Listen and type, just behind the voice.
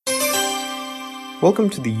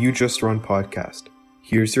Welcome to the You Just Run podcast.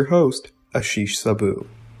 Here's your host, Ashish Sabu.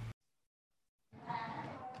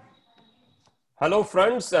 Hello,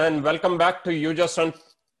 friends, and welcome back to You Just Run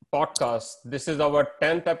podcast. This is our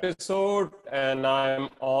 10th episode, and I'm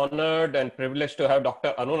honored and privileged to have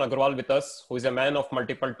Dr. Arun Agarwal with us, who is a man of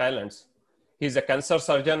multiple talents. He's a cancer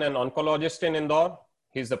surgeon and oncologist in Indore.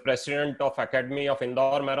 He's the president of Academy of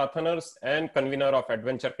Indore Marathoners and convener of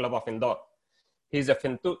Adventure Club of Indore. He's a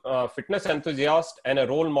fitness enthusiast and a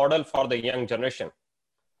role model for the young generation.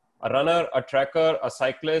 A runner, a tracker, a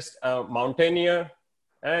cyclist, a mountaineer,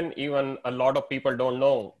 and even a lot of people don't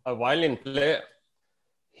know, a violin player.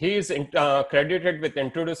 He is credited with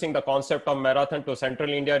introducing the concept of marathon to Central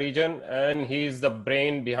India region, and he is the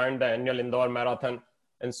brain behind the annual Indore Marathon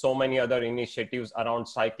and so many other initiatives around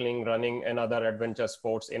cycling, running, and other adventure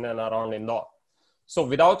sports in and around Indore. So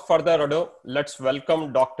without further ado, let's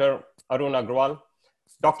welcome Dr. Arun Agarwal.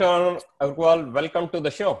 Dr. Arun Agarwal, welcome to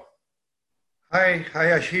the show. Hi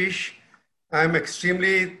Ashish. I'm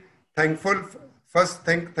extremely thankful. First,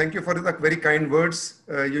 thank you for the very kind words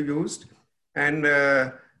you used, and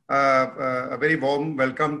a very warm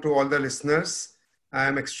welcome to all the listeners.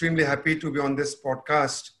 I'm extremely happy to be on this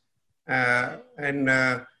podcast, and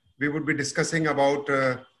we would be discussing about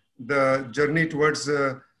the journey towards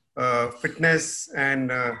fitness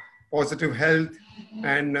and positive health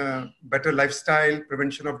and better lifestyle,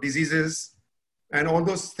 prevention of diseases, and all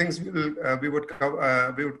those things we would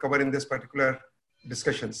cover in this particular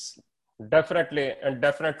discussions. Definitely, and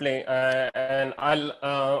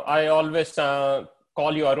I always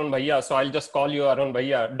call you Arun Bhaiya, so I'll just call you Arun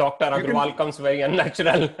Bhaiya. Dr. Agarwal comes very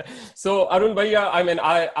unnatural. So Arun Bhaiya, I mean,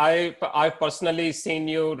 I personally seen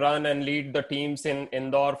you run and lead the teams in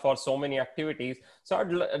Indore for so many activities. So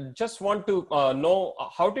I'd just want to know,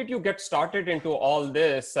 how did you get started into all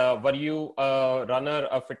this? Were you a runner,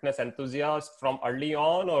 a fitness enthusiast from early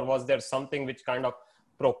on, or was there something which kind of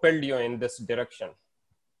propelled you in this direction?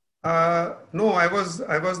 No, I was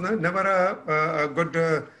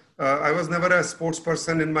never a sports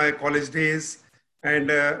person in my college days,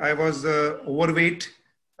 and I was overweight.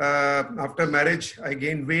 After marriage, I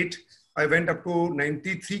gained weight. I went up to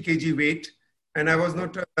 93 kg weight, and I was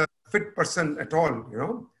not a fit person at all, you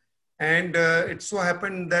know. And it so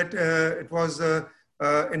happened that it was in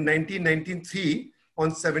 1993,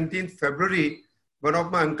 on 17th February, one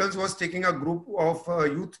of my uncles was taking a group of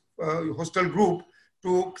youth hostel group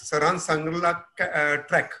to Saran Sangla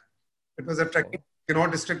trek. It was a trekking in Kinnaur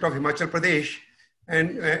district of Himachal Pradesh.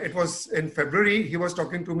 And it was in February. He was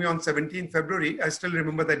talking to me on 17th February. I still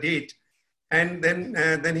remember the date. And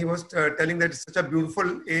then he was telling that it's such a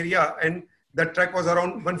beautiful area. And the trek was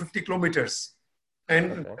around 150 kilometers.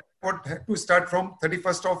 And what had to start from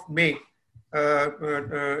 31st of May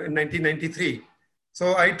in 1993.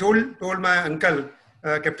 So I told my uncle,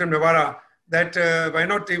 Captain Mevara, that why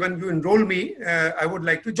not even you enroll me? I would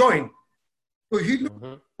like to join. So he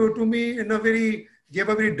looked to me gave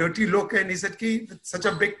a very dirty look, and he said, "Ki, such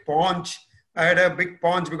a big paunch." I had a big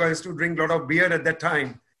paunch because I used to drink a lot of beer at that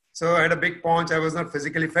time. So I had a big paunch. I was not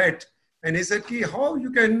physically fit. And he said, "Ki, how you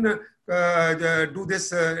can do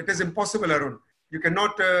this? It is impossible, Arun. You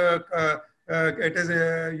cannot.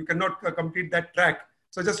 You cannot complete that track.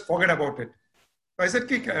 So just forget about it." So I said,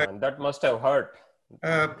 "Ki, that must have hurt.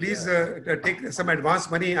 Please take some advance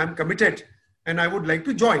money. I'm committed and I would like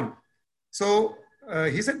to join." So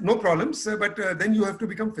he said, "No problems, but then you have to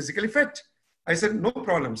become physically fit." I said, "No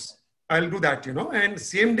problems. I'll do that, you know." And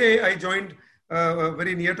same day I joined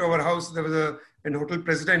very near to our house. There was an hotel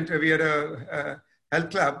president. We had a health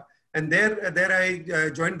club, and there I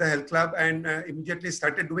joined the health club and immediately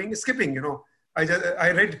started doing skipping. You know,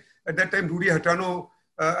 I read at that time Rudy Hatano.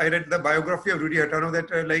 I read the biography of Rudy Hatano that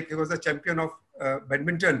like he was a champion of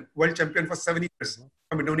badminton, world champion for 7 years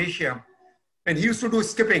from Indonesia. And he used to do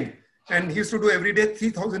skipping, and he used to do every day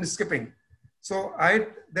 3,000 skipping. So I had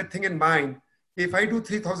that thing in mind. If I do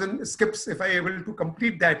 3,000 skips, if I able to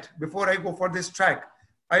complete that before I go for this track,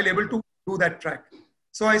 I'll able to do that track.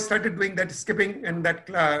 So I started doing that skipping in that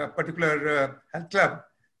particular health club.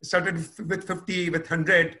 Started with 50, with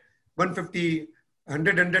 100, 150,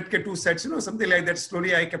 100K, 2 sets, you know, something like that.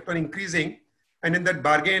 Slowly I kept on increasing. And in that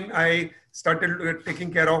bargain, I started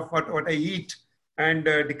taking care of what I eat and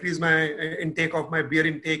decrease my intake of my beer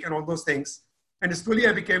intake and all those things. And slowly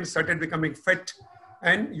I started becoming fit.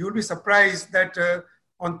 And you'll be surprised that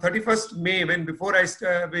on 31st May, when before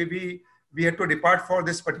we had to depart for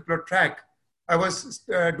this particular track, I was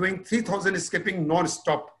doing 3,000 skipping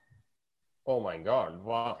non-stop. Oh my God!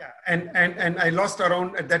 Wow. Yeah, and I lost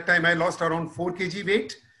around, at that time I lost around 4 kg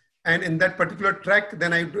weight, And in that particular track,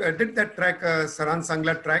 then I did that track, Saran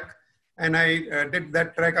Sangla track. and I did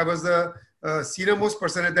that track. I was the senior most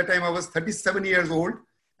person at that time. I was 37 years old,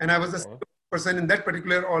 and I was the senior person in that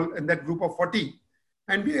particular in that group of 40.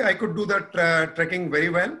 And I could do the trekking very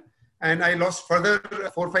well, and I lost further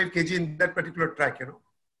 4 or 5 kg in that particular track.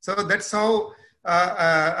 So that's how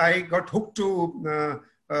I got hooked to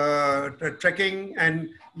trekking, and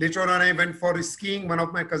later on I went for skiing. One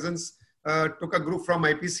of my cousins took a group from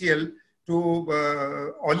IPCL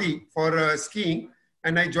to Oli for skiing,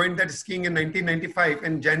 and I joined that skiing in 1995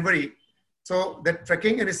 in January. So that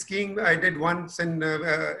trekking and skiing I did once in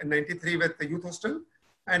 93 with the youth hostel,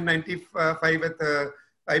 and 95 with the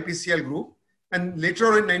IPCL group. And later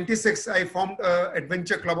on in 96, I formed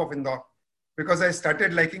Adventure Club of Indore, because I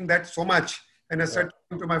started liking that so much, and I started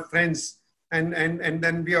talking to my friends, and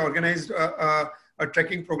then we organized a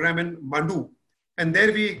trekking program in Mandu, and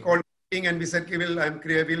there we called meeting and we said, we'll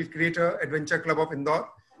create a Adventure Club of Indore.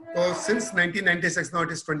 So since 1996, now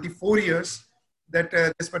it is 24 years that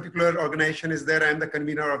this particular organization is there. I am the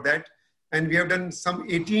convener of that, and we have done some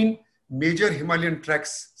 18 major Himalayan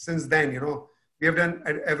treks since then. We have done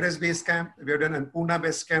Everest Base Camp, we have done Annapurna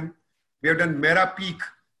Base Camp, we have done Mera Peak,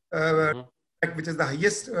 which is the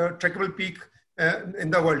highest trekkable peak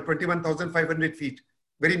in the world, 21,500 feet,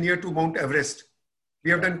 very near to Mount Everest. We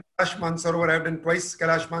have done Kailash Mansarovar. I have done twice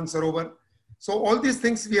Kailash Mansarovar. So all these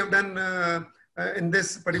things we have done in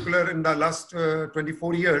the last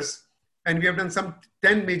 24 years. And we have done some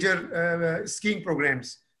 10 major skiing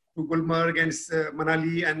programs to Gulmarg and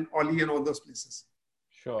Manali and Oli and all those places.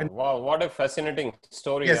 Sure. And, wow, what a fascinating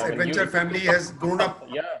story. Yes, Adventure family has grown up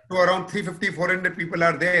to around 350, 400 people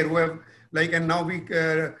are there who have and now we,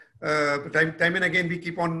 time and again, we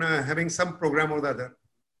keep on having some program or the other.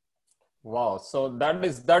 Wow. So that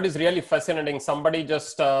is really fascinating. Somebody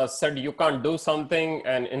just said you can't do something,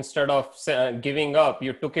 and instead of giving up,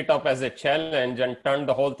 you took it up as a challenge and turned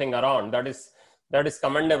the whole thing around. That is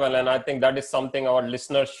commendable, and I think that is something our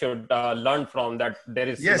listeners should learn from. That there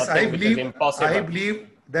is nothing which is impossible. I believe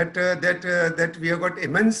that we have got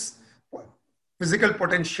immense physical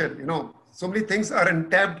potential. So many things are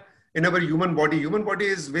untapped in our human body. Human body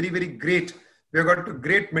is very, very great. We have got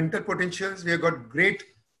great mental potentials. We have got great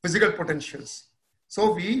physical potentials.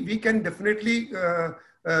 So we can definitely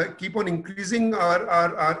keep on increasing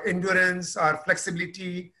our endurance, our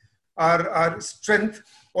flexibility, our strength,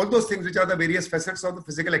 all those things which are the various facets of the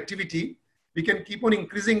physical activity. We can keep on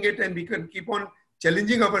increasing it, and we can keep on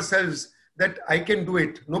challenging ourselves that I can do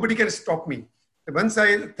it. Nobody can stop me. Once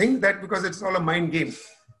I think that, because it's all a mind game,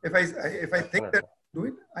 if I think that I do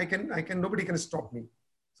it, I can. Nobody can stop me.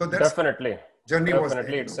 So that's definitely. Journey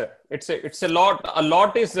definitely was there, it's a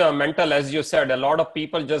lot is mental, as you said. A lot of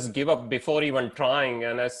people just give up before even trying,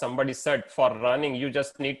 and as somebody said, for running you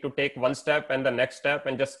just need to take one step and the next step,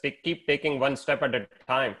 and just keep taking one step at a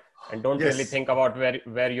time, and don't really think about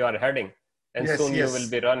where you are heading, and soon you will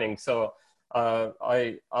be running. So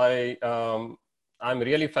I'm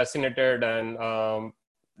really fascinated, and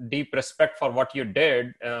deep respect for what you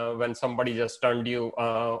did when somebody just turned you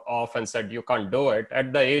off and said you can't do it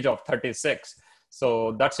at the age of 36.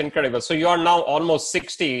 So that's incredible. So you are now almost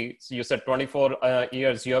 60. So you said 24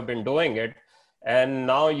 years you have been doing it, and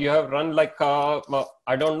now you have run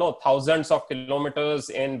I don't know, thousands of kilometers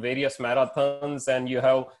in various marathons, and you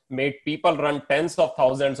have made people run tens of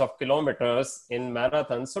thousands of kilometers in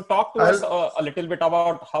marathons. So talk to us a little bit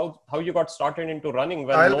about how you got started into running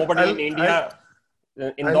when nobody in India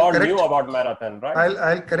Indore knew about marathon, right?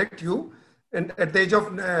 I'll correct you. And at the age of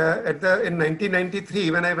in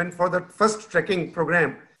 1993, when I went for the first trekking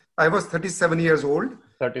program, I was 37 years old.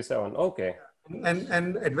 37, okay.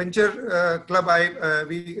 And Adventure Club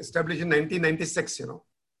we established in 1996.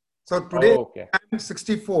 So today I'm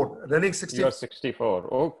 64, running 64. You're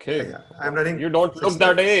 64, okay. Yeah, I'm running. You don't look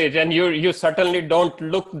that age, and you certainly don't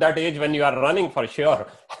look that age when you are running, for sure.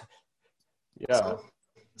 Yeah.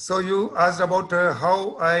 So you asked about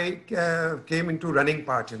how I came into running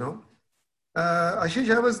part, Ashish,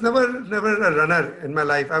 I was never a runner in my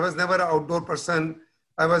life. I was never an outdoor person.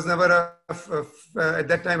 I was never at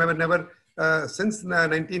that time, I was never, since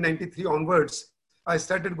 1993 onwards, I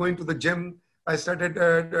started going to the gym. We started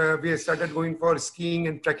going for skiing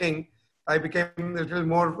and trekking. I became a little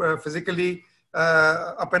more physically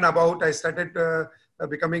up and about. I started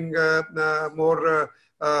becoming more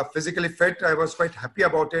physically fit. I was quite happy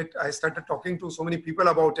about it. I started talking to so many people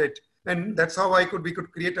about it, and that's how we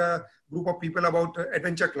could create a group of people about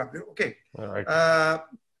Adventure Club. Okay. All right. I'm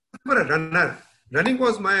a runner. Running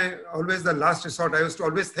was always the last resort. I used to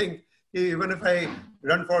always think, even if I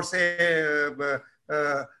run for say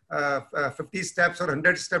 50 steps or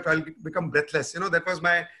 100 steps, I'll become breathless. That was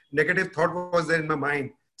my negative thought was there in my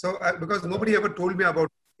mind. So because nobody ever told me about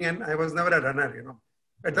it, and I was never a runner,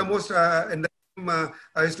 At the most, in the time,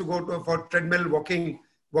 I used to go for treadmill walking,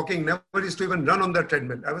 never used to even run on the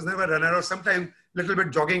treadmill. I was never a runner, or sometimes little bit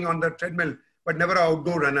jogging on the treadmill, but never an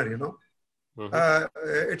outdoor runner,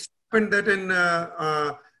 It's happened that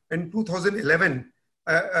in 2011,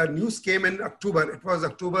 news came in October. It was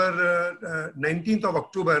October 19th of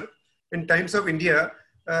October in Times of India.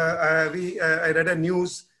 I read a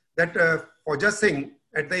news that Fauja Singh,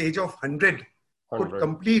 at the age of 100, could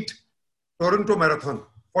complete Toronto Marathon,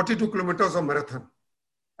 42 kilometers of marathon.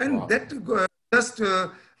 And wow.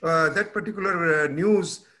 That particular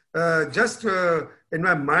news, in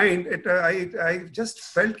my mind, I just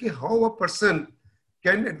felt how a person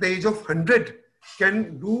can, at the age of 100,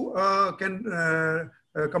 can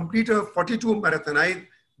complete a 42 marathon. I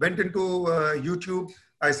went into YouTube.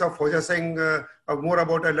 I saw Fauja Singh, I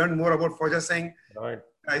learned more about Fauja Singh. Right.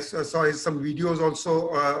 I saw some videos also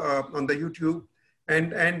on the YouTube,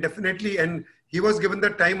 and definitely, and he was given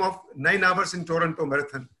the time of 9 hours in Toronto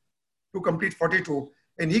Marathon to complete 42,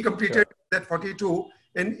 and he completed that 42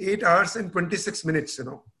 in 8 hours and 26 minutes, at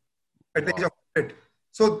the age of 100.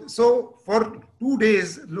 So for 2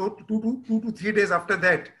 days, 2 to 3 days after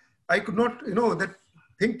that, I could not, that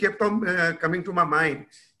thing kept on coming to my mind.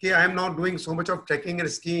 Okay, I am now doing so much of trekking and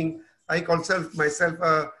skiing. I call myself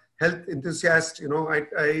a health enthusiast.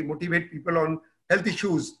 I motivate people on health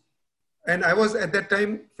issues. And I was at that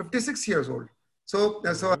time 56 years old. So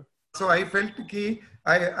I felt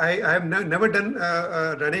I have never done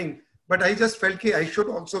running, but I just felt I should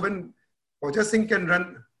also, when Fauja Singh can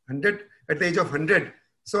run 100 at the age of 100,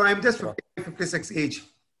 so I'm just 56 age.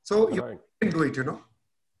 So you can do it,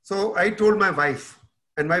 So I told my wife,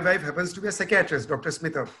 and my wife happens to be a psychiatrist, Dr.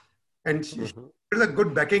 Smita, and she has a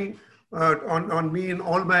good backing on me in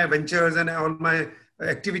all my ventures and all my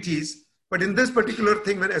activities. But in this particular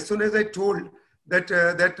thing, as soon as I told that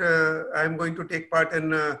I'm going to take part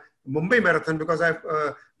in Mumbai Marathon, because I've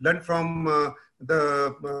learned from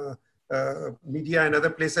the media and other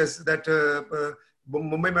places that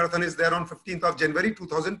Mumbai Marathon is there on 15th of January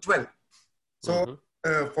 2012. So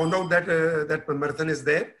found out that that marathon is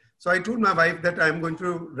there. So I told my wife that I'm going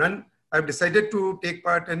to run. I've decided to take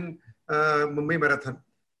part in Mumbai Marathon,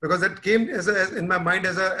 because that came in my mind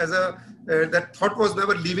that thought was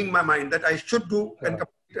never leaving my mind, that I should do and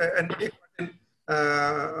take part in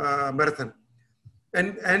marathon.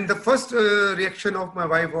 And the first reaction of my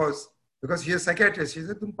wife was, because she is a psychiatrist, she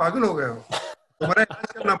said, "Tum pagal ho gaye ho. Tumhara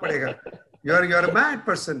ilaaj karna padega. You're a mad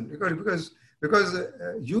person, because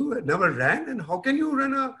you never ran, and how can you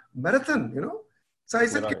run a marathon, So I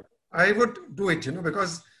said, I would do it,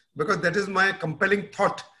 because that is my compelling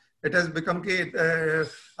thought. It has become,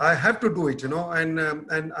 I have to do it,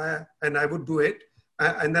 and I would do it.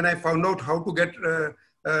 And then I found out how to get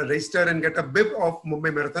register and get a bib of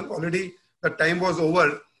Mumbai Marathon. Already the time was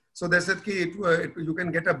over. So they said you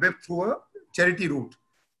can get a bib through a charity route.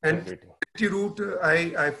 And charity route,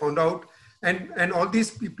 I found out. And all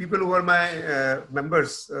these people who are my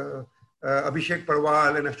members, Abhishek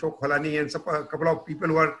Parwal and Ashok Kholani, and a couple of people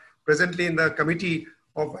who are presently in the committee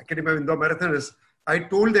of Academy of Indore Marathoners, I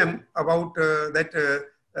told them about that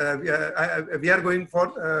we are going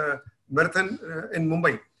for marathon in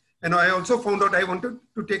Mumbai. And I also found out I wanted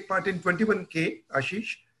to take part in 21K,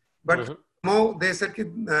 Ashish, but now they said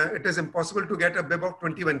it is impossible to get a bib of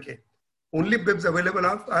 21K. Only bibs available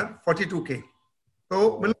are 42K.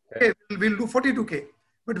 So we'll do 42K.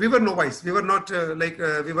 But we were novice. We were not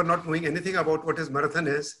we were not knowing anything about what is marathon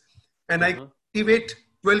is. And I motivate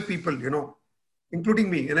 12 people, including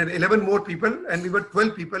me, and 11 more people. And we were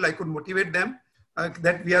 12 people. I could motivate them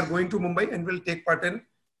that we are going to Mumbai and will take part in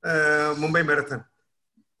Mumbai Marathon.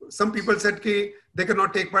 Some people said they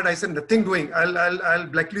cannot take part. I said, nothing doing. I'll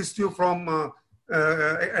blacklist you from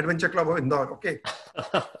Adventure Club of Indore. Okay.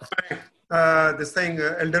 This thing,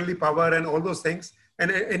 elderly power and all those things.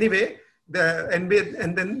 And anyway, then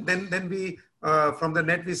we from the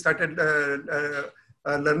net we started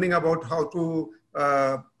learning about how to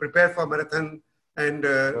prepare for marathon and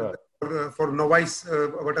for novice,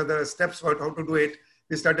 what are the steps, how to do it.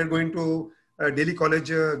 We started going to Delhi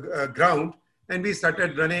College ground, and we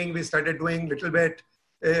started running. We started doing little bit.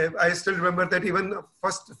 I still remember that even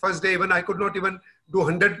first day, even I could not even do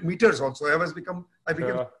 100 meters. Also, I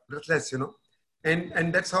became breathless,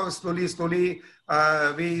 And that's how slowly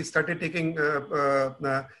we started taking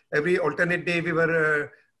every alternate day. We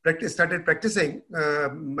were started practicing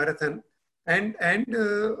marathon, and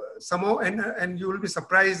somehow and you will be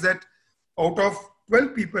surprised that out of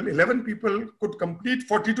 12 people, 11 people could complete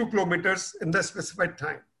 42 kilometers in the specified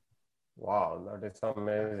time. Wow, that is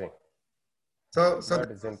amazing. So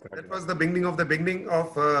That is that incredible. was the beginning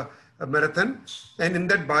of a marathon. And in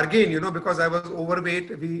that bargain, because I was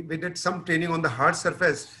overweight, we did some training on the hard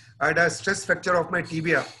surface. I had a stress fracture of my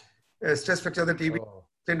tibia, a stress fracture of the tibia, Oh,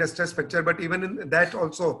 and a stress fracture. But even in that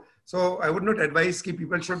also, so I would not advise that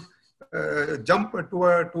people should jump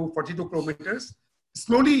to 42 kilometers.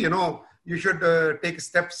 Slowly, you should take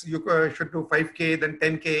steps. You should do 5K, then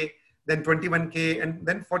 10K, then 21K, and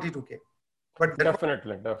then 42K. But that was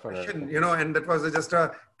definitely, passion, definitely. and that was just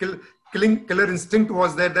a killer instinct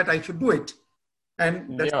was there that I should do it,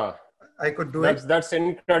 and that's Yeah. I could do it. That's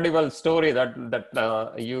incredible story that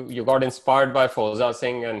you got inspired by Fauza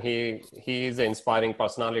Singh, and he is an inspiring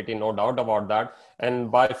personality, no doubt about that.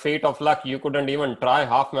 And by fate of luck, you couldn't even try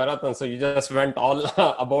half marathon, so you just went all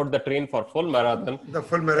about the train for full marathon The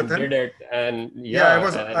full and marathon. did it. And Yeah,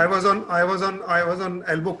 yeah, and I was on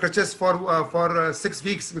elbow crutches for 6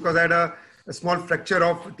 weeks because I had a small fracture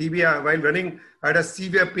of tibia while running. I had a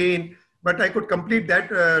severe pain, but I could complete that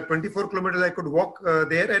 24 kilometers. I could walk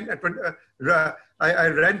there, and I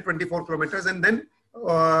ran 24 kilometers, and then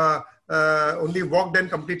only walked and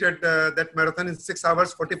completed that marathon in 6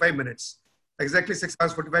 hours 45 minutes. Exactly 6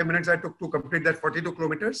 hours 45 minutes I took to complete that 42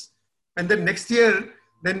 kilometers. And then next year,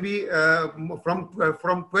 then we from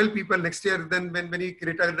 12 people next year, then when we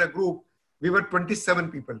created a group, we were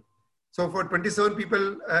 27 people. So for 27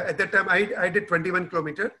 people at that time, I did 21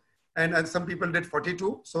 kilometer, and some people did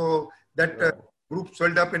 42. So that group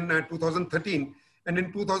swelled up in 2013, and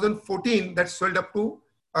in 2014 that swelled up to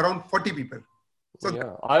around 40 people. So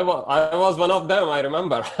yeah, I was one of them. I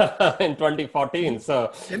remember in 2014.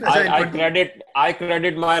 So in I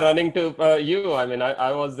credit my running to you. I mean,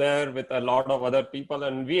 I was there with a lot of other people,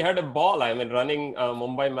 and we had a ball. I mean, running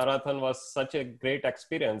Mumbai Marathon was such a great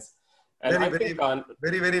experience, and very I very think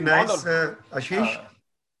very lot nice, of Ashish.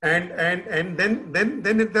 And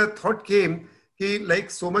then the thought came,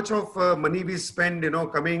 like so much of money we spend,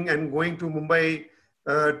 coming and going to Mumbai,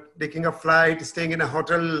 taking a flight, staying in a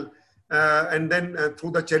hotel, and then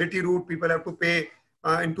through the charity route, people have to pay.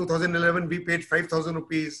 In 2011, we paid 5,000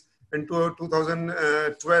 rupees. In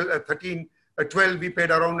 2012, 12, we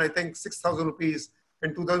paid around, I think, 6,000 rupees.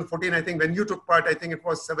 In 2014, I think when you took part, I think it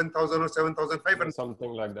was 7,000 or 7,500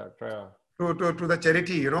 something like that. Yeah. to the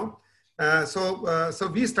charity, so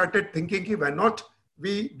we started thinking, why not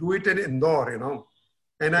we do it in Indore,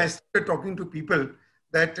 and I started talking to people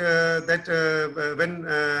that when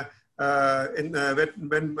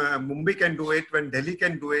Mumbai can do it, when Delhi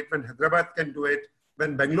can do it, when Hyderabad can do it,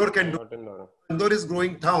 when Bangalore can do it, Indore is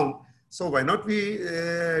growing town, so why not we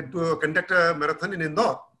conduct a marathon in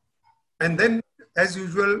Indore? And then, as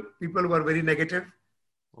usual, people were very negative.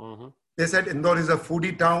 Mm-hmm. They said Indore is a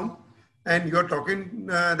foodie town, and you're talking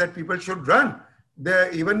that people should run.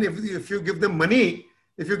 Even if you give them money,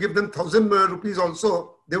 if you give them 1,000 rupees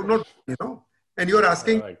also, they would not, And you're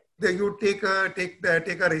asking that you take a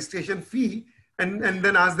registration fee and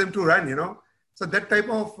then ask them to run, So that type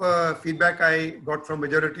of feedback I got from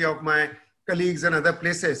majority of my colleagues and other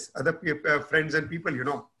places, other friends and people,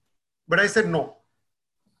 But I said no.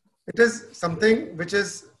 It is something which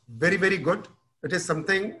is very, very good. It is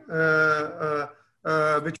something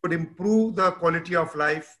which would improve the quality of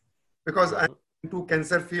life, because I'm into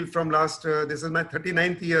cancer field from last, this is my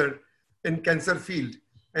 39th year in cancer field.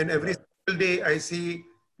 And every single day I see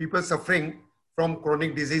people suffering from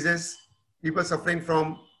chronic diseases, people suffering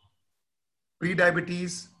from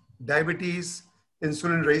pre-diabetes, diabetes,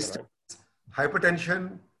 insulin resistance,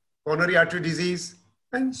 hypertension, coronary artery disease,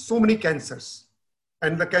 and so many cancers.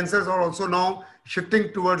 And the cancers are also now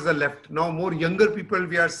shifting towards the left. Now more younger people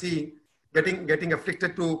we are seeing getting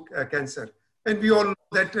afflicted to cancer. And we all know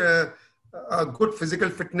that good physical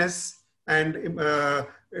fitness and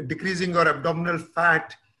decreasing your abdominal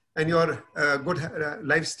fat and your good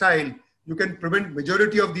lifestyle, you can prevent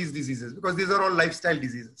majority of these diseases, because these are all lifestyle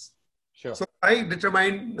diseases. Sure. So I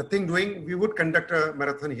determined, nothing doing, we would conduct a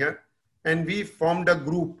marathon here. And we formed a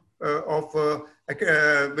group and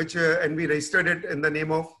we registered it in the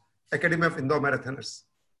name of Academy of Indore Marathoners.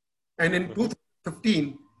 And in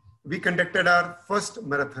 2015, we conducted our first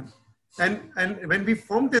marathon. And when we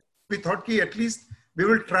formed this, we thought at least we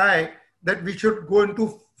will try that we should go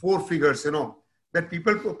into 4 figures, that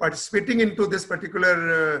people participating into this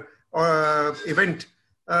particular event.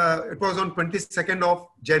 It was on 22nd of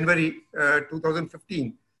January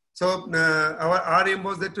 2015. So our aim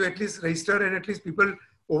was that to at least register, and at least people,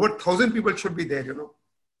 over 1,000 people should be there,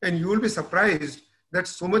 And you will be surprised that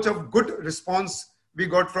so much of good response we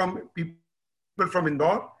got from people from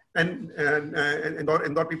Indore and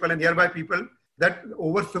Indore people and nearby people, that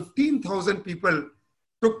over 15,000 people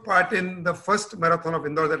took part in the first marathon of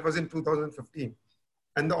Indore. That was in 2015.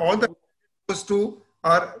 And all the goes to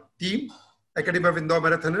our team, Academy of Indore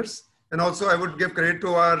Marathoners. And also I would give credit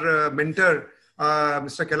to our mentor,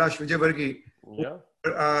 Mr. Kailash Vijayvargi,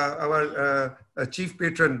 our chief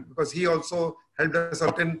patron, because he also helped us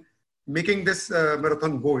out in making this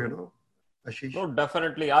marathon go, Ashish. No,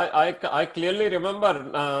 definitely. I clearly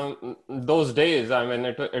remember those days. I mean,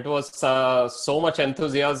 it was so much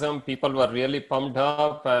enthusiasm. People were really pumped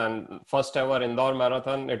up, and first ever Indore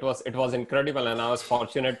marathon. It was incredible, and I was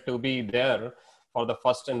fortunate to be there for the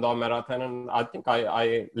first Indore marathon. And I think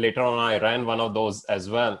I later on I ran one of those as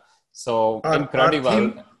well. So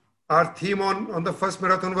incredible. Our theme on the first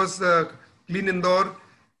marathon was clean Indore,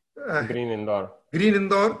 green Indore, clean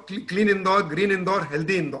Indore, green Indore,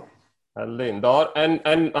 healthy Indore. Healthy Indore.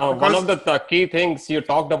 And one of the key things you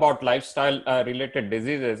talked about, lifestyle related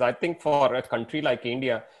diseases. I think for a country like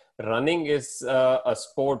India, running is a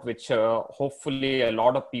sport which hopefully a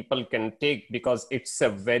lot of people can take, because it's a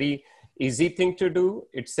very easy thing to do.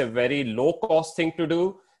 It's a very low cost thing to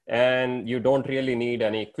do. And you don't really need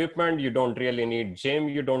any equipment. You don't really need gym.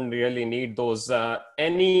 You don't really need those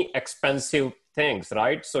any expensive things,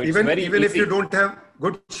 right? So it's even easy. If you don't have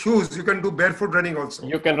good shoes, you can do barefoot running also.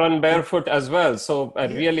 You can run barefoot as well. So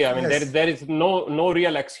really, I mean, there is no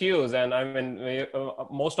real excuse. And I mean,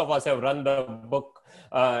 most of us have read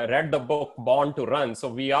the book Born to Run. So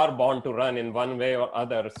we are born to run in one way or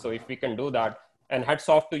other. So if we can do that, and hats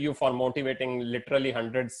off to you for motivating literally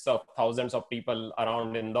hundreds of thousands of people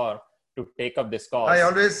around Indore to take up this cause. I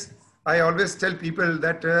always tell people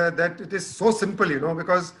that it is so simple,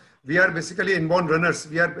 because we are basically inborn runners.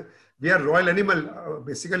 We are royal animal.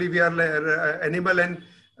 Basically, we are animal, and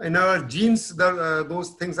in our genes, those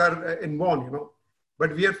things are inborn,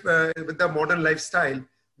 But we have, with the modern lifestyle,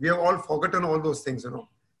 we have all forgotten all those things,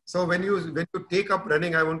 So when you take up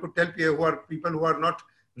running, I want to tell people who are not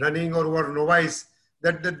running or who are novice,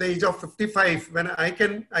 that at the age of 55, when I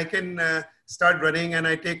can start running, and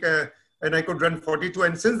I could run 42,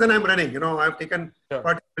 and since then I'm running. I've taken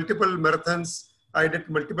part in multiple marathons. I did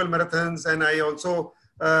multiple marathons, and I also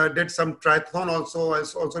did some triathlon. Also, I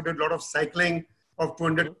also did a lot of cycling of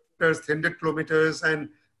 200 kilometers, 300 kilometers, and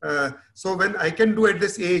so when I can do at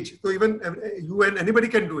this age, so even you and anybody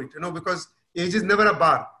can do it. Because age is never a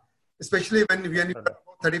bar, especially when you're about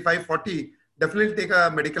 35, 40. Definitely take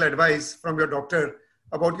a medical advice from your doctor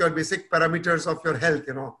about your basic parameters of your health,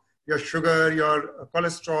 your sugar, your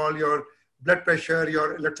cholesterol, your blood pressure,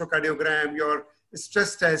 your electrocardiogram, your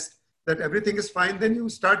stress test, that everything is fine. Then you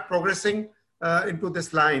start progressing into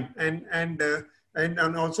this line,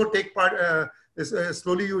 and also take part,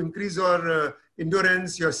 slowly you increase your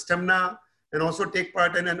endurance, your stamina, and also take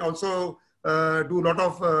part and also do a lot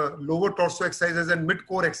of lower torso exercises and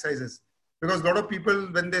mid-core exercises. Because a lot of people,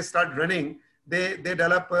 when they start running, they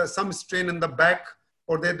develop some strain in the back,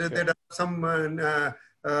 or they develop some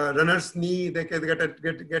runner's knee. They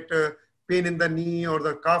get pain in the knee or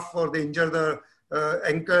the calf, or they injure the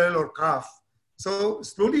ankle or calf. So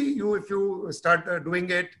slowly, if you start doing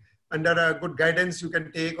it under a good guidance, you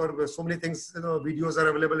can take, or so many things, videos are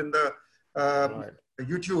available in the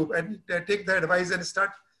YouTube, and take the advice and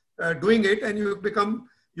start doing it, and you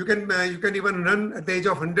can even run at the age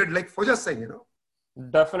of 100, like Fauja saying,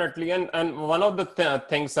 Definitely. And one of the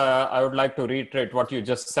things I would like to reiterate what you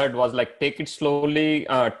just said was, like, take it slowly,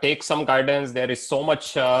 take some guidance. There is so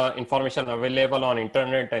much information available on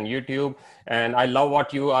internet and YouTube. And I love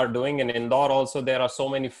what you are doing in Indore. Also, there are so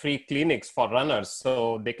many free clinics for runners.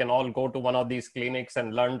 So they can all go to one of these clinics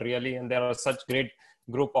and learn really. And there are such great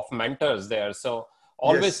group of mentors there. So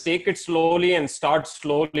always take it slowly and start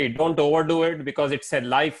slowly. Don't overdo it, because it's a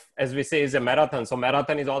life, as we say, is a marathon. So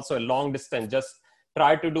marathon is also a long distance. Just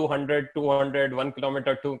try to do 100, 200, 1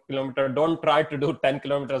 kilometer, 2 kilometer. Don't try to do 10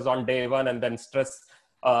 kilometers on day one and then stress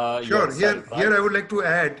yourself. Here I would like to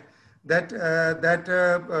add that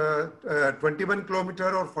 21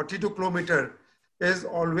 kilometer or 42 kilometer is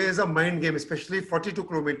always a mind game, especially 42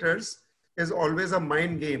 kilometers is always a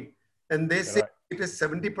mind game. And they say it is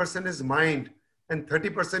 70% is mind and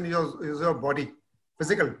 30% is your body,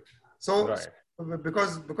 physical. So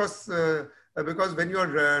because when you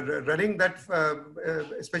are running that,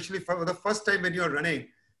 especially for the first time when you are running,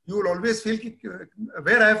 you will always feel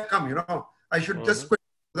where I have come, I should just quit,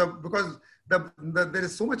 because there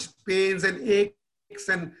is so much pains and aches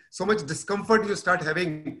and so much discomfort you start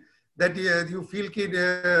having that you feel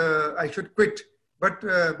I should quit. But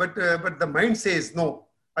the mind says, no,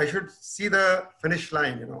 I should see the finish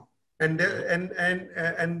line, and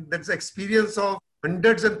that's the experience of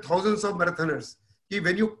hundreds and thousands of marathoners.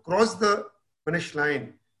 When you cross the finish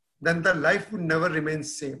line, then the life would never remain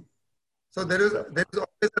same. So there is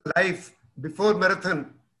always a life before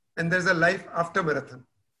marathon and there's a life after marathon.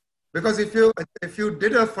 Because if you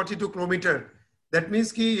did a 42 kilometer, that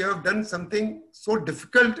means ki you have done something so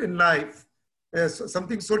difficult in life,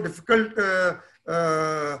 something so difficult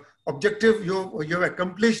objective you have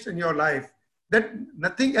accomplished in your life, that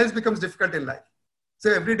nothing else becomes difficult in life.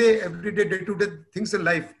 So every day, day-to-day things in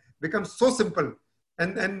life become so simple,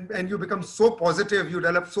 and you become so positive. You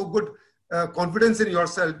develop so good confidence in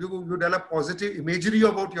yourself. You develop positive imagery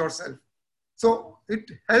about yourself. So it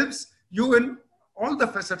helps you in all the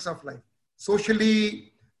facets of life,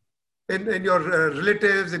 socially, in your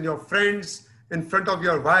relatives, in your friends, in front of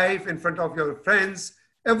your wife, in front of your friends,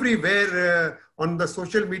 everywhere on the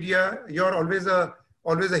social media. You're always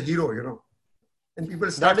a hero, you know. And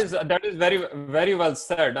people start. That is very, very well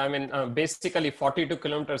said. I mean, basically 42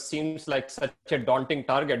 kilometers seems like such a daunting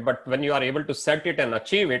target, but when you are able to set it and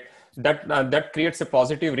achieve it, that creates a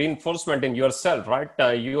positive reinforcement in yourself, right?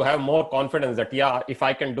 You have more confidence that, yeah, if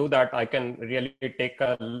I can do that, I can really take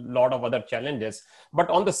a lot of other challenges. But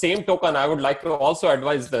on the same token, I would like to also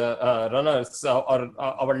advise the runners or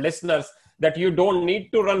our listeners that you don't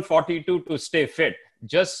need to run 42 to stay fit.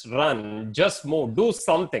 Just run, just move, do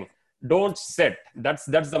something. Don't sit. That's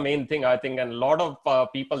the main thing, I think. And a lot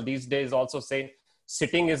of people these days also say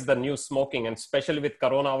sitting is the new smoking, and especially with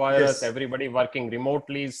coronavirus, yes, everybody working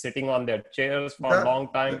remotely, sitting on their chairs for a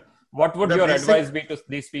long time. What would your advice be to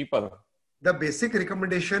these people? The basic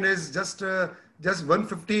recommendation is just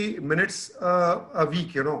 150 minutes a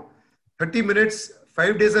week, you know, 30 minutes,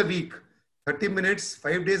 5 days a week, 30 minutes,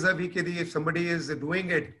 5 days a week. If somebody is doing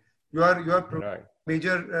it, you are right.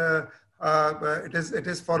 Major, it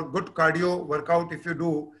is for good cardio workout if you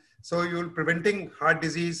do. So you will be preventing heart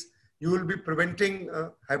disease. You will be preventing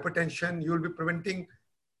hypertension. You will be preventing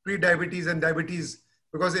pre-diabetes and diabetes,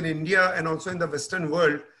 because in India and also in the Western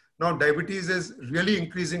world, now diabetes is really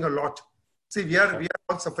increasing a lot. See, we are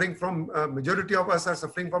all suffering from, majority of us are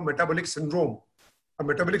suffering from metabolic syndrome. A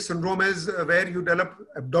metabolic syndrome is where you develop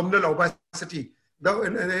abdominal obesity.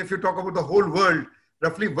 And if you talk about the whole world,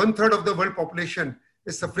 roughly 1/3 of the world population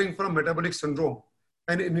is suffering from metabolic syndrome.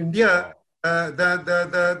 And in India,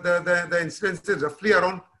 the incidence is roughly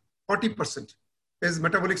around 40% is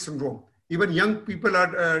metabolic syndrome. Even young people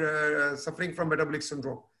are suffering from metabolic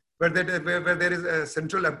syndrome, where there is a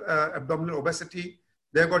central abdominal obesity.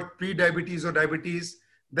 They've got pre-diabetes or diabetes.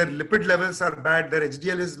 Their lipid levels are bad. Their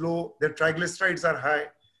HDL is low. Their triglycerides are high,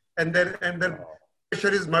 and their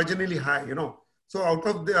pressure is marginally high. You know. So out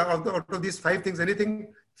of these 5 things,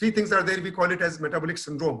 3 things are there. We call it as metabolic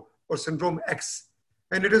syndrome or syndrome X,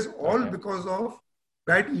 and it is all because of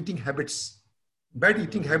bad eating habits. Bad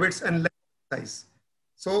eating habits and lack of exercise.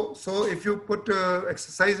 So if you put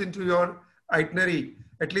exercise into your itinerary,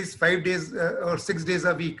 at least 5 days or 6 days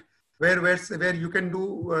a week, where you can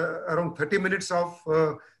do around 30 minutes of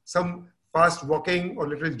some fast walking or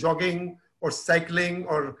little jogging or cycling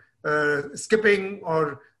or skipping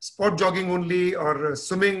or spot jogging only or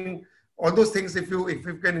swimming, all those things, if you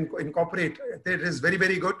can incorporate, it is very,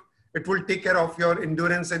 very good. It will take care of your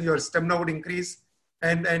endurance, and your stamina would increase,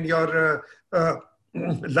 and your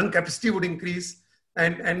lung capacity would increase.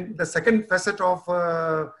 And the second facet of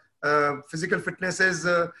physical fitness is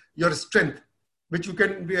your strength, which you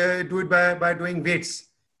can do it by doing weights.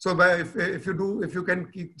 So if you can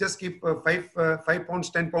keep 5 pounds,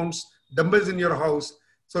 10 pounds dumbbells in your house,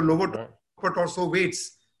 so lower torso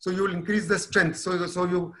weights, so you will increase the strength. So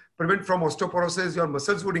you prevent from osteoporosis. Your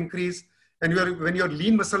muscles would increase, and when your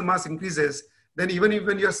lean muscle mass increases, then even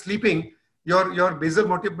when you are sleeping, your basal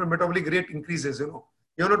metabolic rate increases. You know,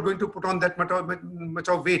 you're not going to put on that much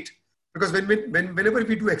of weight, because whenever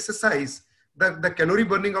we do exercise, the calorie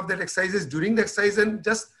burning of that exercise is during the exercise and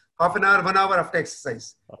just half an hour, 1 hour after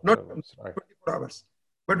exercise, not 24 hours.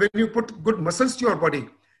 But when you put good muscles to your body,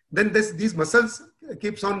 then these muscles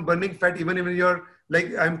keeps on burning fat. Even when you're,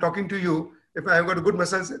 like I'm talking to you, if I've got good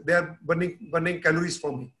muscles, they are burning calories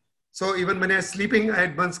for me. So even when I'm sleeping,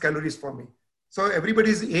 it burns calories for me. So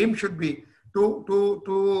everybody's aim should be to put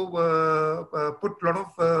a lot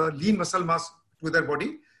of lean muscle mass to their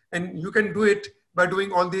body, and you can do it by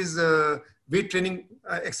doing all these weight training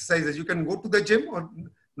exercises. You can go to the gym, or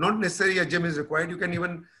not necessarily a gym is required. You can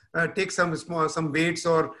even take some weights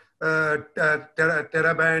or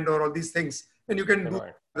TerraBand or all these things, and you can do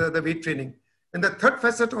the weight training. And the third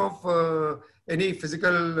facet of any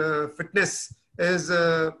physical fitness is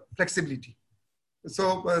flexibility.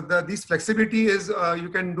 So this flexibility is you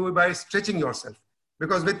can do it by stretching yourself,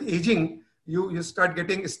 because with aging you start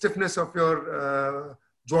getting stiffness of your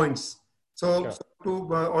joints. So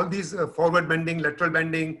to all these forward bending, lateral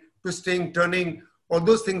bending, twisting, turning, all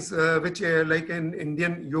those things which like in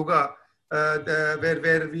Indian yoga,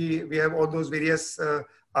 where we have all those various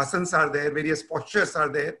asanas are there, various postures are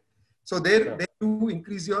there. So there they do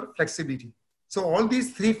increase your flexibility. So all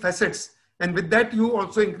these three facets, and with that you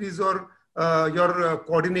also increase your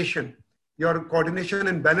coordination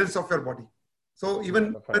and balance of your body. So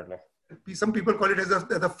even some people call it as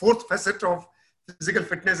the fourth facet of physical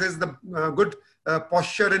fitness is the good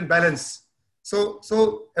posture and balance.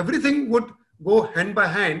 So everything would go hand by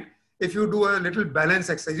hand if you do a little balance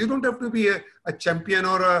exercise. You don't have to be a champion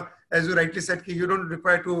or as you rightly said, you don't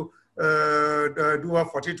require to do a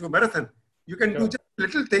 42 marathon. You can do just a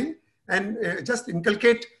little thing and just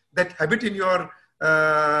inculcate that habit in your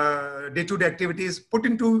day-to-day activities,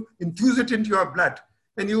 infuse it into your blood,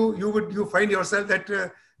 and you find yourself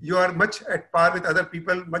that you are much at par with other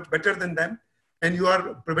people, much better than them, and you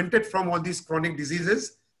are prevented from all these chronic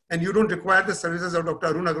diseases, and you don't require the services of Dr.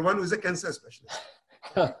 Arun Agarwal, who is a cancer specialist.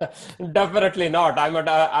 Definitely not.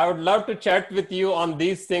 I would love to chat with you on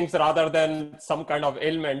these things rather than some kind of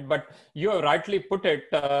ailment, but you have rightly put it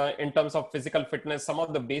in terms of physical fitness, some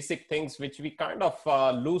of the basic things which we kind of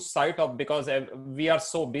lose sight of because we are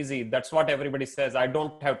so busy. That's what everybody says. I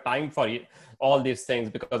don't have time for all these things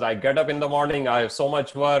because I get up in the morning, I have so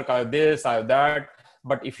much work, I have this, I have that.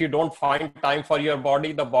 But if you don't find time for your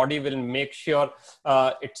body, the body will make sure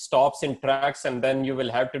it stops in tracks, and then you will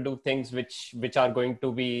have to do things which are going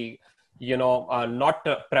to be, not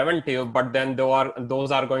preventive, but then those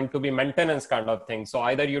are going to be maintenance kind of things. So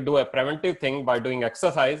either you do a preventive thing by doing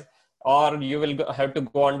exercise, or you will have to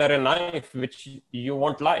go under a knife, which you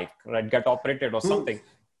won't like, right? Get operated or something.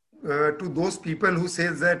 To those people who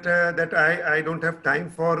says that I don't have time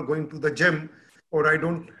for going to the gym, or I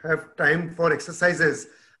don't have time for exercises,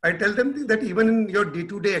 I tell them that even in your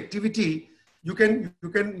day-to-day activity, you can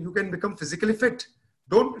become physically fit.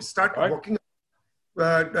 Don't start walking.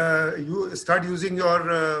 You start using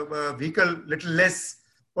your vehicle little less,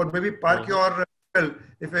 or maybe park your vehicle.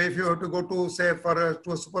 If you have to go to say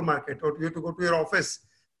to a supermarket, or you have to go to your office,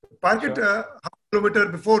 park it half a kilometer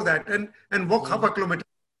before that, and walk half a kilometer.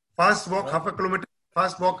 Fast walk half a kilometer.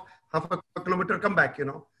 Fast walk half a kilometer. Come back.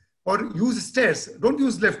 Or use stairs. Don't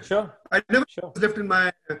use lift. Sure. I never use lift in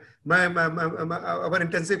our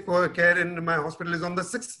intensive care in my hospital is on the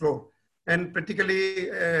 6th floor, and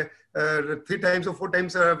practically 3 times or 4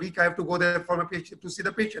 times a week I have to go there for my patient to see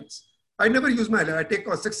the patients. I never use my lift. I take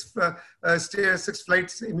 6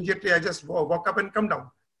 flights immediately. I just walk up and come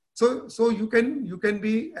down. So you can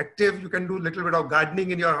be active. You can do a little bit of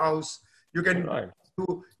gardening in your house. You can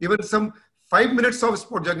do even some 5 minutes of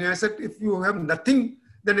sport jogging. I said if you have nothing,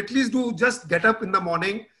 then at least just get up in the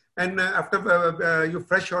morning, and after you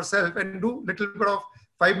fresh yourself and do little bit of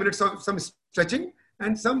 5 minutes of some stretching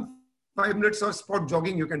and some 5 minutes of sport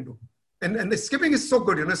jogging you can do. And the skipping is so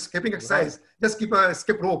good, skipping exercise. Just keep a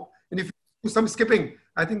skip rope. And if you do some skipping,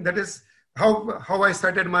 I think that is how I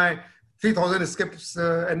started my 3,000 skips.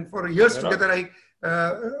 And for years together, I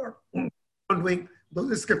doing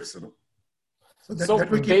those skips. So that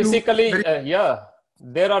will basically,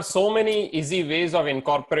 there are so many easy ways of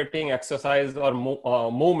incorporating exercise or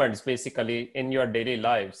movements basically in your daily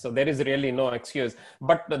life. So there is really no excuse.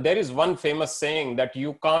 But there is one famous saying that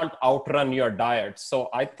you can't outrun your diet. So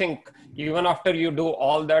I think even after you do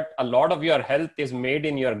all that, a lot of your health is made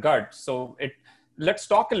in your gut. So let's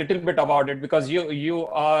talk a little bit about it, because you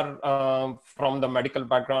are from the medical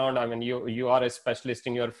background. I mean, you are a specialist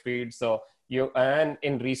in your field. So and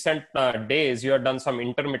in recent days, you have done some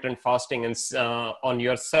intermittent fasting, and on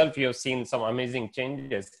yourself, you have seen some amazing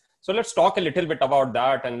changes. So let's talk a little bit about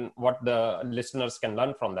that and what the listeners can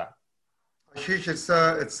learn from that. Ashish,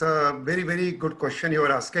 it's a very, very good question you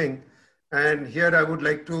are asking. And here I would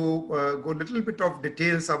like to go a little bit of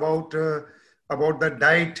details about the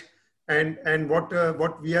diet and what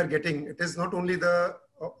we are getting. It is not only the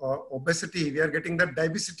obesity, we are getting the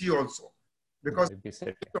diabetes also. Because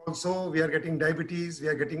also we are getting diabetes, we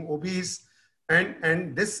are getting obese,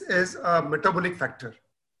 and this is a metabolic factor.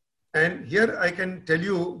 And here I can tell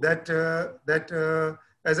you that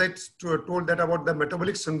as I told that about the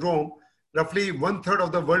metabolic syndrome, roughly 1/3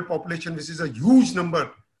 of the world population, which is a huge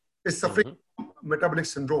number, is suffering from metabolic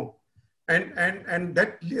syndrome, and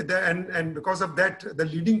because of that, the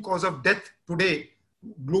leading cause of death today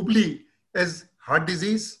globally is heart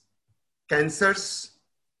disease, cancers,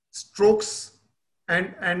 strokes,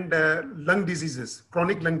 and lung diseases,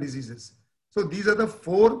 chronic lung diseases. So these are the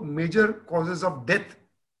 4 major causes of death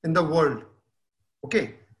in the world.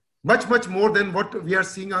 Okay, much more than what we are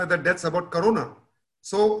seeing are the deaths about corona.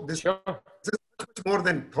 So this is much more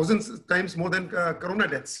than thousands times more than corona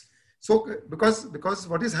deaths. So because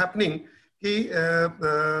what is happening,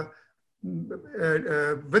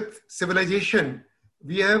 with civilization,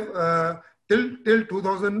 we have till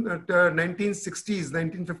 2000, 1960s,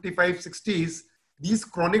 1955, 60s, these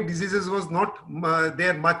chronic diseases was not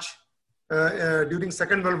there much. During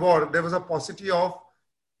Second World War, there was a paucity of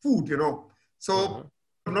food, So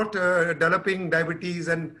not developing diabetes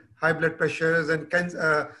and high blood pressures and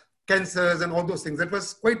cancers and all those things. That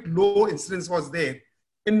was quite low incidence was there.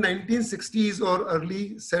 In 1960s or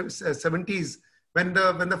early 70s, when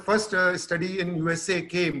the first study in USA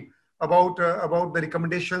came about the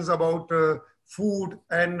recommendations about food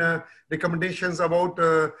and recommendations about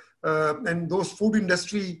and those food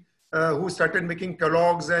industry who started making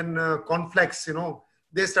Kellogg's and cornflakes,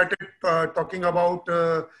 they started talking about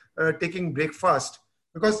taking breakfast,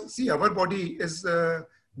 because see, our body is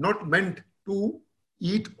not meant to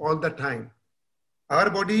eat all the time. Our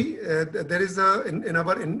body, there is in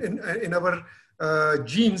our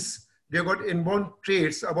genes, we have got inborn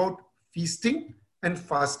traits about feasting and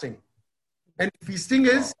fasting. And feasting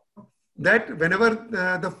is that whenever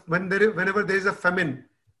whenever there is a famine,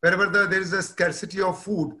 wherever there is a scarcity of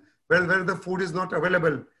food, where the food is not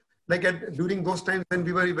available, like during those times when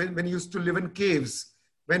when we used to live in caves,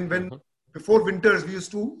 when before winters we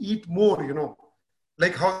used to eat more,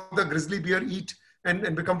 like how the grizzly bear eat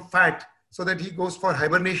and become fat, so that he goes for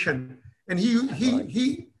hibernation, and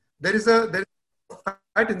there is a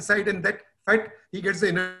fat inside, and that fat he gets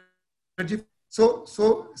the energy. So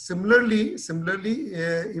similarly,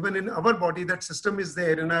 even in our body, that system is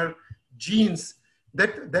there in our genes,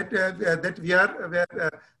 that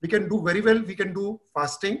we can do very well. We can do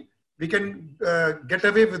fasting. We can get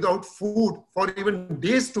away without food for even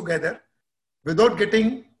days together, without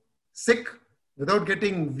getting sick, without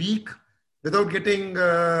getting weak, without getting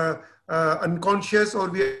unconscious, or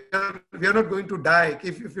we are not going to die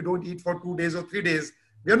if we don't eat for 2 days or 3 days.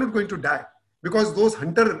 We are not going to die, because those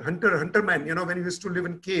hunter men, when we used to live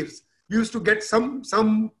in caves, we used to get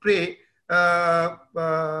some prey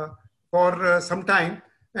for some time,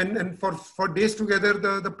 and for days together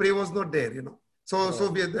the prey was not there. So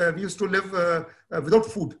we used to live without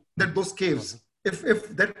food at those caves. If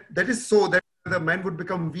that is so, that the man would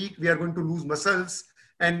become weak, we are going to lose muscles,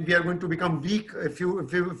 and we are going to become weak if you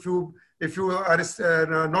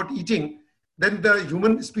are not eating, then the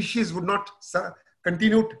human species would not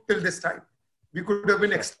continue till this time. We could have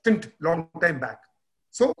been extinct long time back.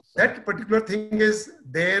 So that particular thing is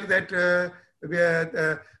there, that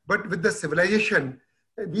but with the civilization,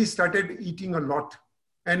 we started eating a lot.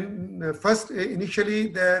 And first, initially,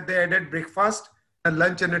 they added breakfast, a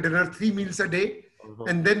lunch and a dinner, 3 meals a day.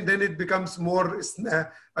 And then it becomes more,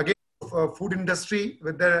 again, food industry.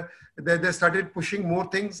 They started pushing more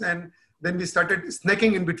things, and then we started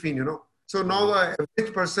snacking in between, So now an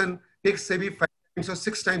average person takes maybe 5 times or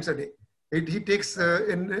 6 times a day. He takes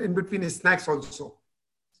in between his snacks also.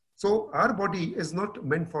 So our body is not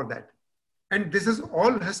meant for that. And this is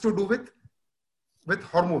all has to do with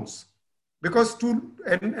hormones. Because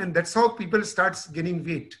and that's how people starts gaining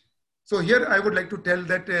weight. So here I would like to tell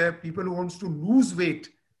that people who wants to lose weight,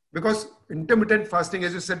 because intermittent fasting,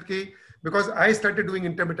 as you said, because I started doing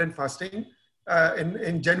intermittent fasting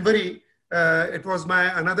in January, it was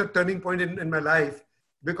another turning point in my life,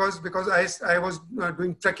 because I was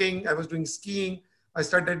doing trekking, I was doing skiing, I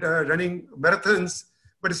started running marathons,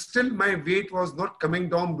 but still my weight was not coming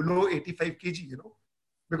down below 85 kg,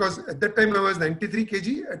 because at that time I was 93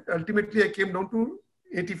 kg. Ultimately, I came down to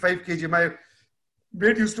 85 kg. My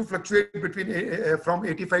weight used to fluctuate between from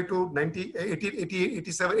 85 to 90, 80,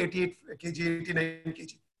 87, 88 kg, 89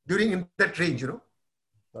 kg, in that range,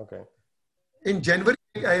 Okay. In January,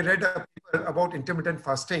 I read a paper about intermittent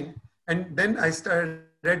fasting, and then I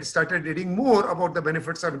started reading more about the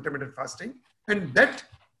benefits of intermittent fasting, and that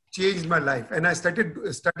changed my life. And I started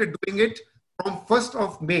doing it from 1st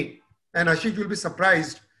of May. And Ashish, you'll be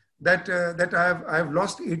surprised that I have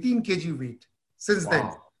lost 18 kg weight since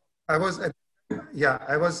then. I was 89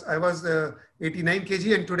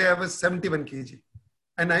 kg, and today I was 71 kg.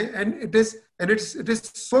 And it is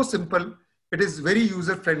so simple. It is very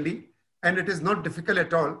user friendly, and it is not difficult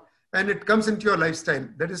at all. And it comes into your lifestyle.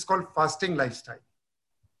 That is called fasting lifestyle.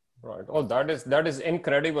 Right. Oh, that is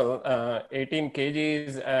incredible. 18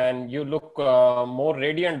 kgs, and you look more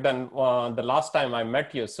radiant than the last time I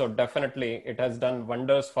met you. So definitely it has done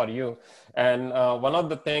wonders for you. And one of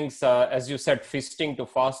the things, as you said, feasting to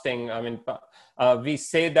fasting, I mean, we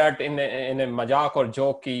say that in a majak or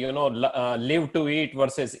joke, live to eat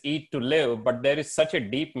versus eat to live, but there is such a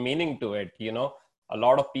deep meaning to it, a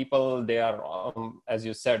lot of people, they are, as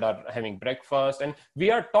you said, are having breakfast, and we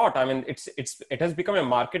are taught, I mean, it has become a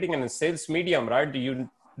marketing and a sales medium, right? You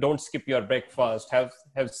don't skip your breakfast, have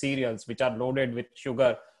cereals which are loaded with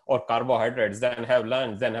sugar or carbohydrates, then have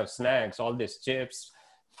lunch, then have snacks, all these chips,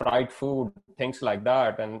 fried food, things like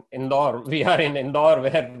that. And Indore, we are in Indore,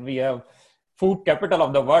 where we have food capital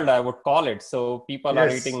of the world, I would call it. So people are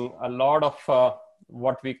eating a lot of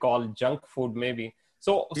what we call junk food, maybe.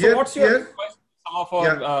 So what's your request to some of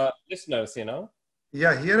our listeners,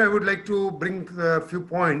 Yeah, here I would like to bring a few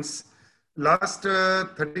points. Last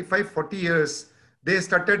 35, 40 years, they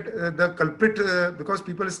started the culprit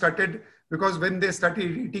because when they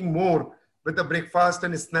started eating more with the breakfast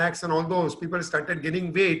and snacks and all those, people started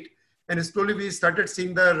gaining weight. And slowly we started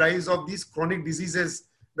seeing the rise of these chronic diseases.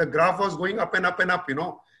 The graph was going up and up and up,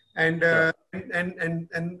 and the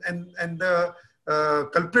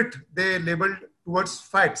culprit they labeled towards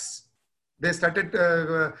fats. They started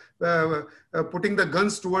putting the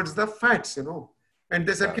guns towards the fats, and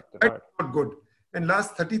they said that's not good. And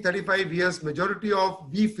last 30, 35 years, majority of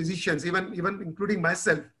we physicians, even including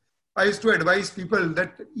myself, I used to advise people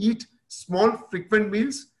that eat small frequent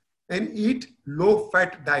meals and eat low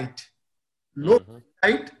fat diet. Low fat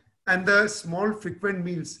diet and the small frequent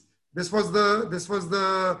meals. This was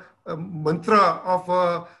the mantra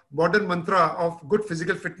of modern mantra of good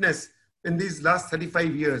physical fitness in these last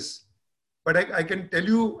 35 years. But I can tell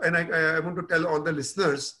you, and I want to tell all the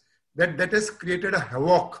listeners that has created a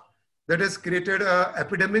havoc, that has created an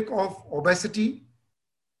epidemic of obesity,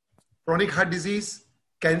 chronic heart disease,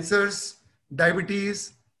 cancers,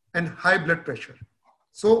 diabetes, and high blood pressure.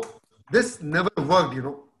 So this never worked,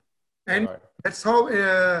 and that's how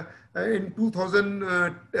in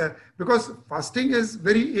 2000, because fasting is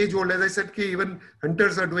very age old. As I said, even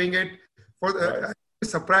hunters are doing it. I'm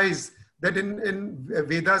surprised that in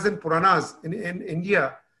Vedas and Puranas in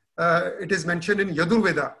India, it is mentioned in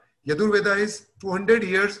Yajurveda. Yajurveda is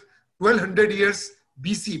 1200 years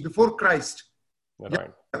BC, before Christ.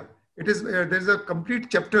 Right. It is there's a complete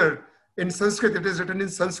chapter in Sanskrit. It is written in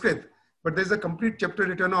Sanskrit, but there's a complete chapter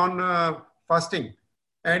written on fasting,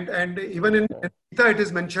 and even in Gita it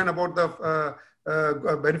is mentioned about the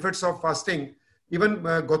benefits of fasting. Even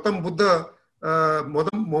Gautam Buddha,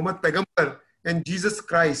 Muhammad Paigambar, and Jesus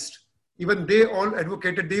Christ, even they all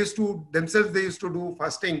advocated. They used to do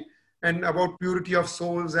fasting, and about purity of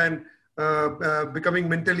souls and becoming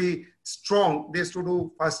mentally strong. They used to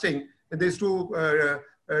do fasting, and they used to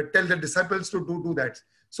tell the disciples to do that.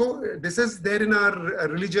 So this is there in our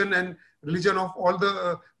religion, and religion of all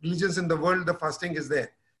the religions in the world, the fasting is there.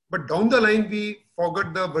 But down the line, we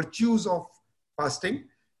forgot the virtues of fasting,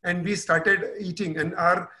 and we started eating, and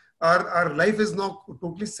our life is now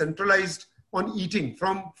totally centralized on eating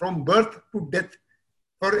from birth to death.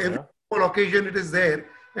 For every occasion, it is there,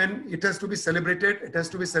 and it has to be celebrated. It has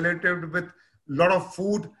to be celebrated with a lot of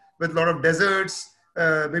food, with a lot of desserts,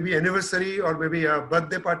 maybe anniversary or maybe a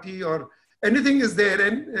birthday party or anything is there,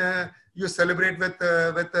 and you celebrate with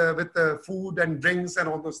food and drinks and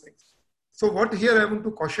all those things. So what here I want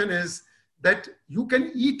to caution is that you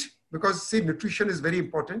can eat, because see, nutrition is very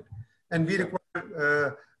important, and we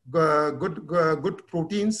require good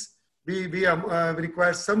proteins. We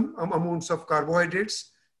require some amounts of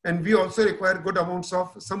carbohydrates, and we also require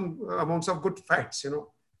some amounts of good fats,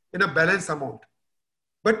 in a balanced amount.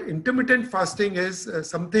 But intermittent fasting is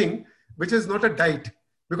something which is not a diet,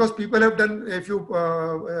 because people have done, if you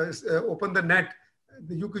open the net,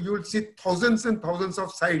 you will see thousands and thousands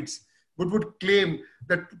of sites would claim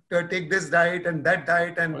that take this diet and that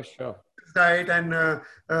diet and this diet and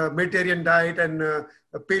Mediterranean diet and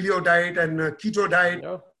paleo diet and keto diet.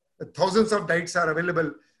 Thousands of diets are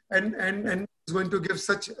available, and it's going to give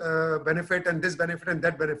such benefit and this benefit and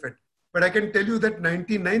that benefit. But I can tell you that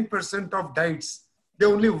 99% of diets, they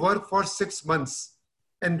only work for 6 months,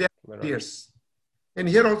 and they are years. And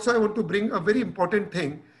here also I want to bring a very important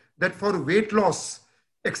thing, that for weight loss,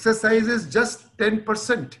 exercise is just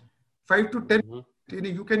 10%, 5 to 10%.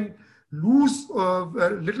 You can lose a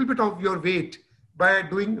little bit of your weight by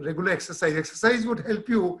doing regular exercise. Exercise would help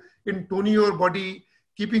you in toning your body,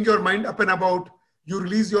 keeping your mind up and about. You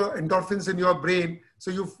release your endorphins in your brain.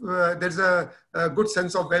 So there's a good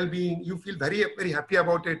sense of well-being. You feel very, very happy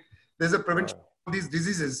about it. There's a prevention of these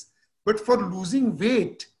diseases. But for losing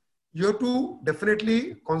weight, you have to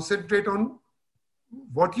definitely concentrate on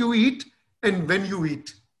what you eat and when you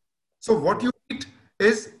eat. So what you eat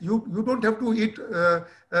is, you don't have to eat a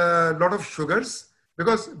lot of sugars,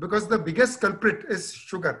 because the biggest culprit is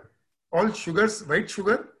sugar. All sugars, white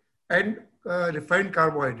sugar and refined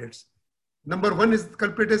carbohydrates. Number one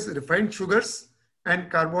culprit is refined sugars and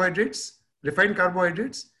carbohydrates. refined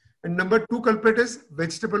carbohydrates. And number two culprit is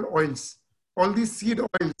vegetable oils. All these seed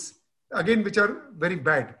oils, again, which are very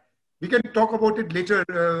bad. We can talk about it later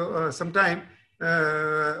sometime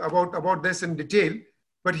about this in detail.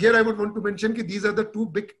 But here I would want to mention that these are the two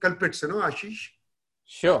big culprits, Ashish.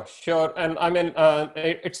 Sure, sure. And I mean,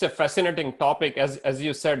 it's a fascinating topic. As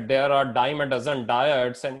you said, there are dime a dozen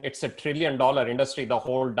diets and it's $1 trillion industry, the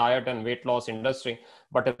whole diet and weight loss industry.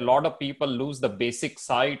 But a lot of people lose the basic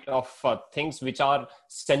sight of things which are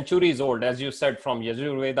centuries old. As you said, from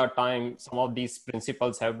Yajurveda time, some of these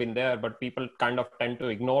principles have been there, but people kind of tend to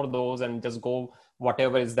ignore those and just go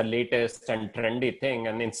whatever is the latest and trendy thing.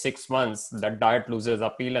 And in 6 months, that diet loses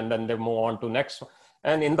appeal and then they move on to next one.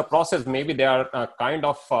 And in the process, maybe they are kind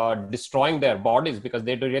of destroying their bodies because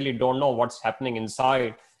they really don't know what's happening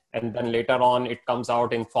inside. And then later on, it comes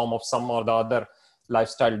out in form of some or the other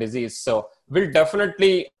lifestyle disease. So we'll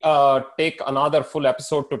definitely take another full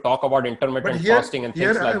episode to talk about intermittent fasting and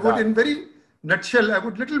things like that. In very nutshell, I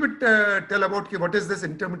would little bit tell about what is this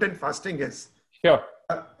intermittent fasting is. Sure.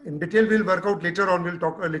 In detail, we'll work out later on. We'll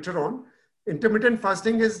talk later on. Intermittent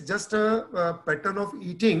fasting is just a pattern of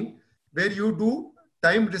eating where you do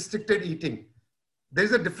time restricted eating. There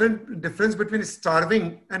is a difference between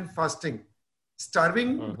starving and fasting.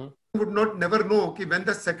 Starving would never know when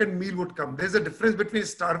the second meal would come. There is a difference between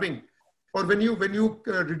starving or when you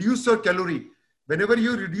reduce your calorie. Whenever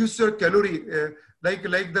you reduce your calorie, like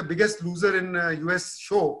the Biggest Loser in US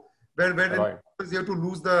show, where you have to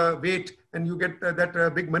lose the weight and you get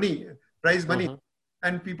that big money, prize money,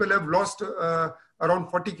 and people have lost around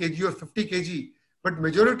 40 kg or 50 kg. But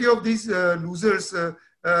majority of these losers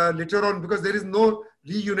later on, because there is no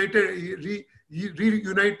reunite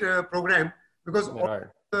program, because all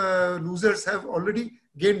losers have already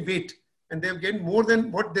gained weight and they have gained more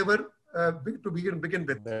than what they were to begin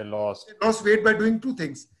with. They lost weight by doing two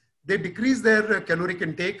things. They decreased their caloric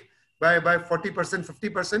intake by 40%,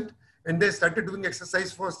 50%, and they started doing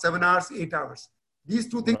exercise for 7 hours, 8 hours. These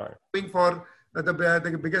two things are going for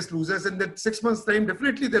the Biggest Losers, and then 6 months time,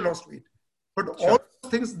 definitely they lost weight. But all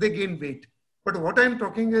things, they gain weight. But what I'm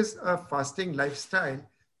talking is a fasting lifestyle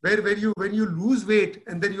where when you lose weight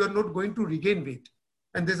and then you are not going to regain weight.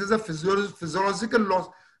 And this is a physiological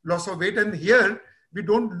loss of weight. And here we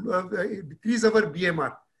don't decrease our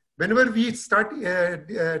BMR. Whenever we start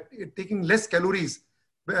taking less calories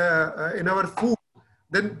in our food,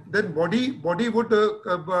 then body would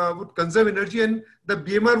conserve energy and the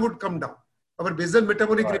BMR would come down. Our basal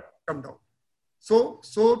metabolic rate would come down. So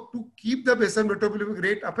to keep the basal metabolic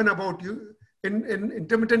rate up and about, you in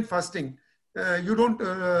intermittent fasting, you don't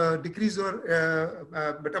decrease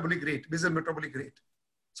your metabolic rate, basal metabolic rate.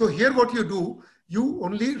 So here what you do, you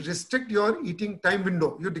only restrict your eating time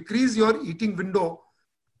window. You decrease your eating window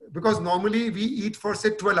because normally we eat for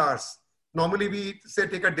say 12 hours. Normally we say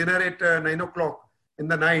take a dinner at 9 o'clock in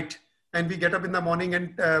the night and we get up in the morning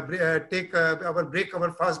and take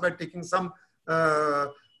our fast by taking some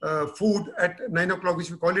food at 9 o'clock,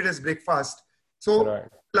 which we call it as breakfast. So 12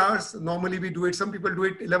 hours, normally we do it. Some people do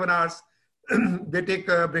it 11 hours. They take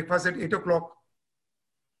breakfast at 8 o'clock.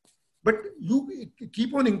 But you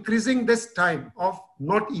keep on increasing this time of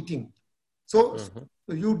not eating. So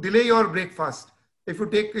you delay your breakfast. If you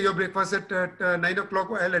take your breakfast at 9 o'clock,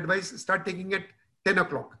 I'll advise start taking it 10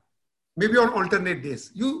 o'clock. Maybe on alternate days.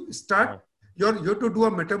 You start, you have to do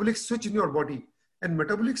a metabolic switch in your body. And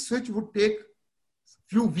metabolic switch would take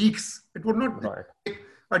few weeks. It would not take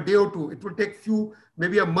a day or two. It will take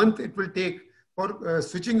maybe a month it will take for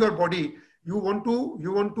switching your body. You want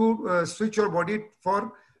to switch your body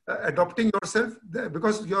for adopting yourself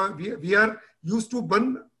because we are used to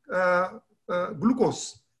burn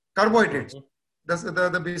glucose, carbohydrates.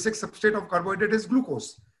 The basic substrate of carbohydrate is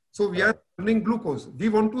glucose. So we are burning glucose. We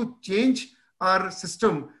want to change our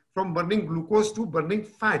system from burning glucose to burning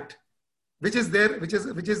fat, which is there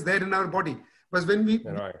in our body. Because when we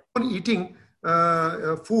keep on eating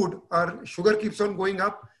food, our sugar keeps on going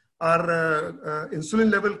up, our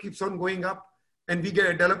insulin level keeps on going up, and we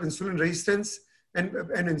develop insulin resistance. And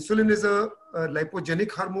insulin is a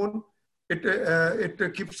lipogenic hormone.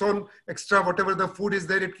 It keeps on extra, whatever the food is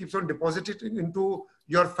there, it keeps on depositing into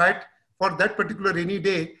your fat for that particular rainy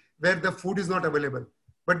day where the food is not available.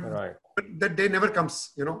 But that day never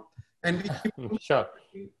comes, and we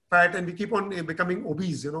keep fat and we keep on becoming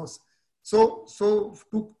obese, So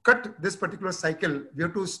to cut this particular cycle, we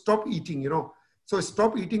have to stop eating, So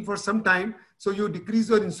stop eating for some time. So you decrease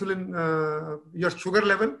your insulin, your sugar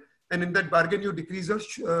level, and in that bargain, you decrease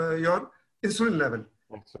your insulin level.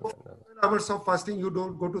 12 hours of fasting, you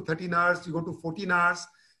don't go to 13 hours, you go to 14 hours.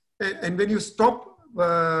 And when you stop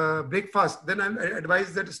breakfast, then I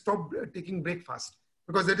advise that stop taking breakfast,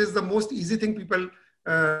 because that is the most easy thing people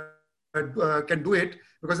can do it,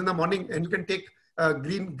 because in the morning, and you can take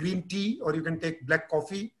green tea, or you can take black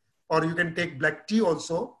coffee, or you can take black tea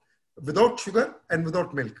also, without sugar and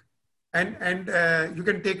without milk. And you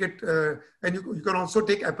can take it, and you can also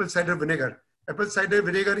take apple cider vinegar. Apple cider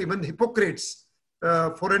vinegar, even Hippocrates,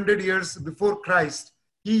 400 years before Christ,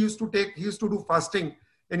 he used to do fasting,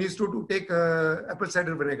 and he used to take apple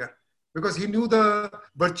cider vinegar, because he knew the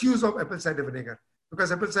virtues of apple cider vinegar.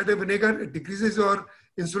 Because apple cider vinegar, it decreases your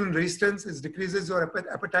insulin resistance, it decreases your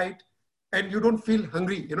appetite, and you don't feel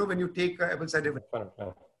hungry, when you take apple cider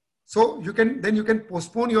vinegar. So you can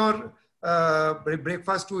postpone your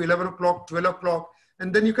breakfast to 11 o'clock, 12 o'clock,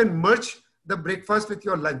 and then you can merge the breakfast with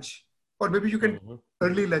your lunch. Or maybe you can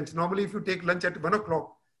early lunch. Normally, if you take lunch at 1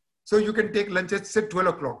 o'clock, so you can take lunch at, say, 12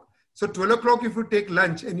 o'clock. So 12 o'clock, if you take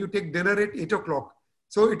lunch and you take dinner at 8 o'clock,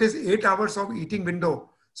 so it is 8 hours of eating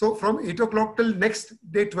window. So from 8 o'clock till next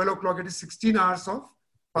day, 12 o'clock, it is 16 hours of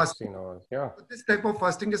fasting. 16 hours, yeah. So this type of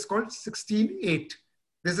fasting is called 16-8.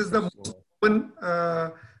 This is the most common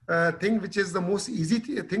thing, which is the most easy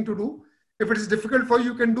thing to do. If it is difficult for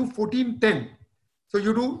you, you can do 14-10. So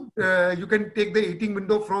you can take the eating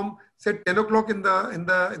window from, say, 10 o'clock in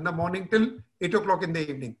the morning till 8 o'clock in the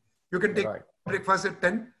evening. You can take breakfast at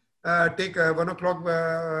 10, take 1 o'clock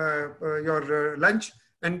your lunch,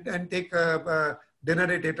 and take dinner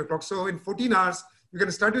at 8 o'clock. So in 14 hours, you can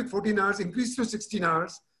start with 14 hours, increase to 16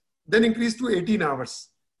 hours, then increase to 18 hours.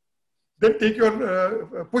 Then take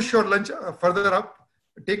your, push your lunch further up,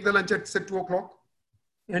 take the lunch at, say, 2 o'clock,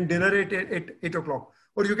 and dinner at 8 o'clock.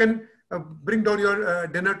 Or you can bring down your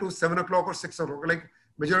dinner to 7 o'clock or 6 o'clock. Like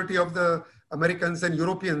majority of the Americans and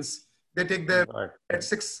Europeans, they take their at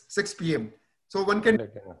 6 p.m. So one can,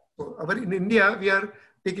 in India, we are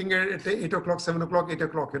taking it at 8 o'clock, 7 o'clock, 8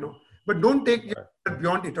 o'clock, But don't take it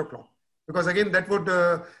beyond 8 o'clock. Because again, that would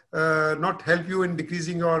not help you in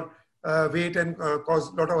decreasing your weight and cause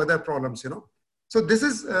a lot of other problems, So this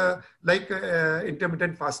is like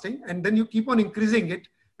intermittent fasting. And then you keep on increasing it.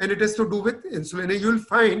 And it has to do with insulin. And you'll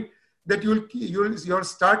find that you'll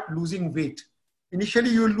start losing weight. Initially,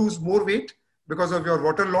 you will lose more weight because of your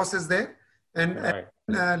water loss is there. And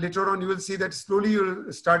later on, you will see that slowly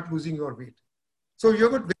you'll start losing your weight. So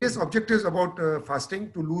you've got various objectives about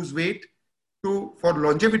fasting: to lose weight, for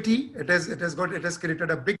longevity. It has created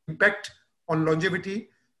a big impact on longevity.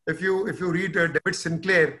 If you read David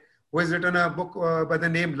Sinclair, who has written a book by the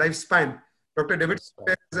name Lifespan. Dr. David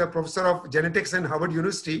Sinclair is a professor of genetics in Harvard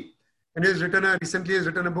University, and recently has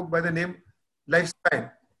written a book by the name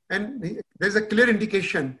Lifespan. And there's a clear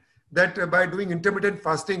indication that by doing intermittent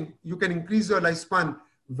fasting, you can increase your lifespan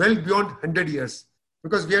well beyond 100 years,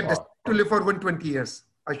 because we are destined to live for 120 years,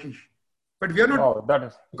 Ashish. But we are not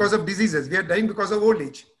because of diseases. We are dying because of old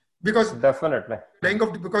age. Definitely.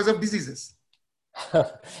 Because of diseases.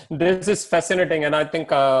 This is fascinating, and I think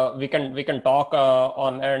we can talk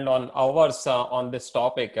on hours on this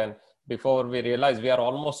topic. And before we realize, we are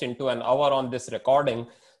almost into an hour on this recording.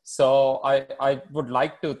 So I would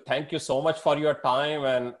like to thank you so much for your time,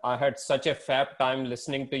 and I had such a fab time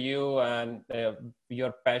listening to you and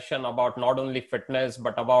your passion about not only fitness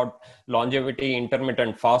but about longevity,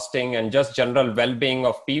 intermittent fasting, and just general well-being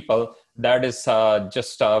of people. That is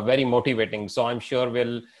just very motivating. So I'm sure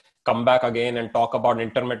we'll come back again and talk about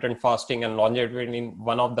intermittent fasting and longevity in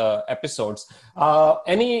one of the episodes.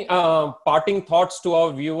 Any parting thoughts to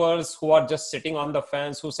our viewers who are just sitting on the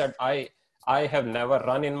fence, who said, I have never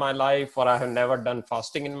run in my life, or I have never done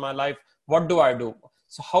fasting in my life. What do I do?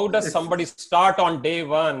 So how does somebody start on day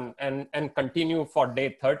 1 and continue for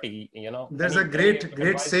day 30? There's a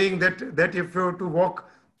great saying that if you have to walk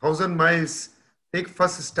 1,000 miles, take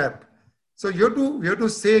first step. So you have to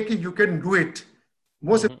say that you can do it.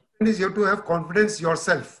 Most important is you have to have confidence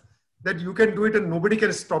yourself that you can do it and nobody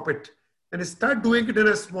can stop it. And start doing it in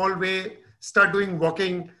a small way. Start doing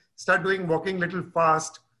walking little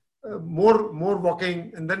fast. More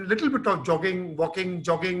walking, and then little bit of jogging, walking,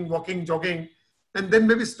 jogging, and then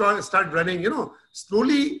maybe start running.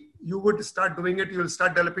 Slowly you would start doing it. You will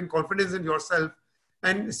start developing confidence in yourself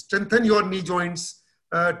and strengthen your knee joints.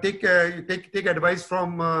 Take advice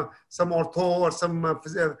from some ortho or some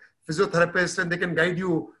physiotherapist, and they can guide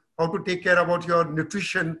you how to take care about your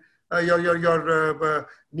nutrition, your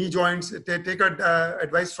knee joints. Take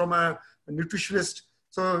advice from a nutritionist.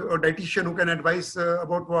 So a dietitian who can advise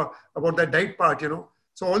about the diet part,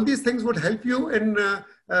 So all these things would help you in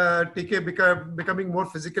becoming more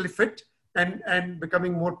physically fit and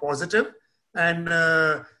becoming more positive and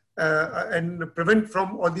prevent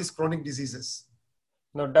from all these chronic diseases.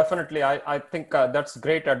 No, definitely. I think that's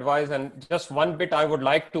great advice. And just one bit I would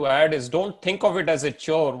like to add is don't think of it as a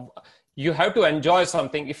chore. You have to enjoy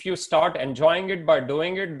something. If you start enjoying it by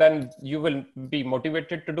doing it, then you will be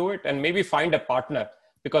motivated to do it, and maybe find a partner,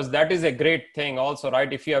 because that is a great thing also,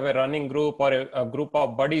 right? If you have a running group or a group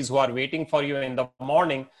of buddies who are waiting for you in the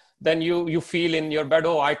morning, then you feel in your bed,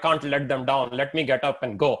 oh, I can't let them down. Let me get up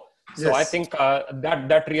and go. So Yes. I think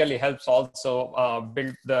that really helps also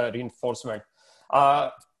build the reinforcement.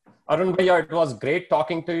 Arun Bhaiya, it was great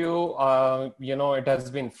talking to you. It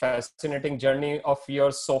has been fascinating journey of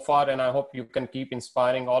yours so far, and I hope you can keep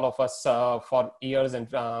inspiring all of us for years and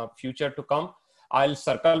future to come. I'll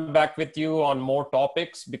circle back with you on more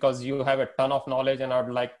topics because you have a ton of knowledge, and I'd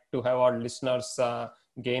like to have our listeners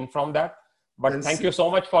gain from that. But And thank you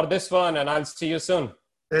so much for this one, and I'll see you soon.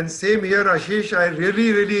 And same here, Ashish. I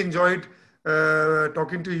really, really enjoyed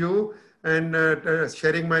talking to you and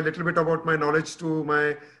sharing my little bit about my knowledge to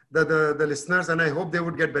the listeners, and I hope they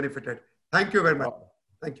would get benefited. Thank you very much.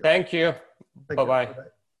 Thank you. Thank you. Bye-bye.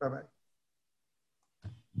 Bye-bye.